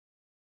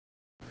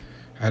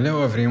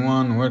Hello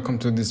everyone, welcome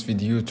to this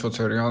video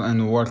tutorial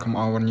and welcome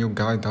our new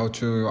guide how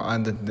to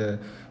add the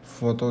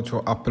photo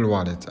to Apple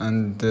Wallet.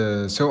 And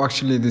so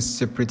actually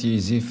this is pretty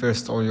easy.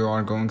 First all you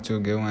are going to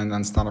go and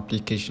install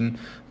application,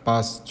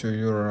 pass to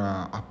your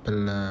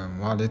Apple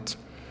Wallet,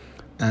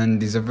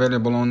 and is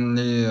available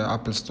only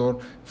Apple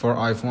Store for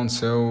iPhone.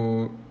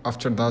 So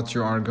after that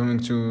you are going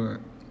to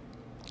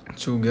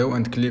go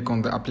and click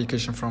on the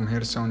application from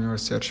here. So on your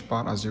search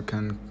bar, as you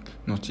can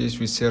notice,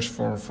 we search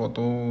for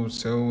photo.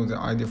 So the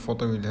ID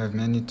photo will have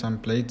many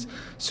templates.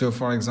 So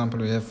for example,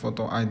 we have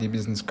photo ID,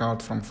 business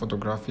card, from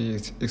photography,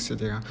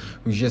 etc.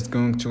 We're just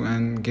going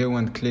to go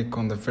and click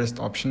on the first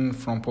option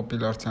from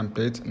popular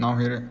template. Now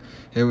here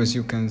as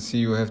you can see,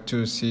 you have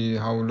to see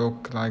how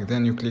look like.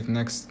 Then you click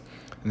next.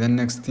 Then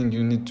next thing,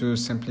 you need to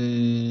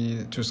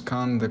simply to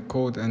scan the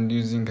code and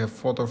using a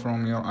photo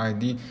from your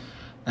ID,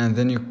 and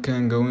then you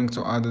can going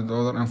to add the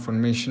other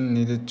information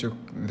needed to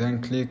then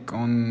click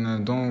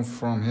on done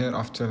from here.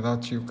 After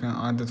that you can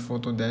add the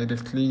photo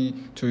directly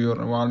to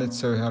your wallet.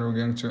 So here we're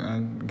going to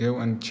go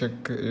and check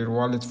your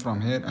wallet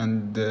from here,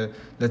 and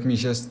let me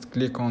just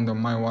click on the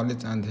my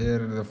wallet, and here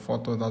the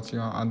photo that you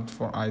add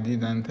for ID.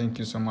 Then thank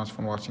you so much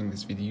for watching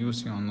this video.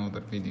 See you on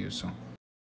another video soon.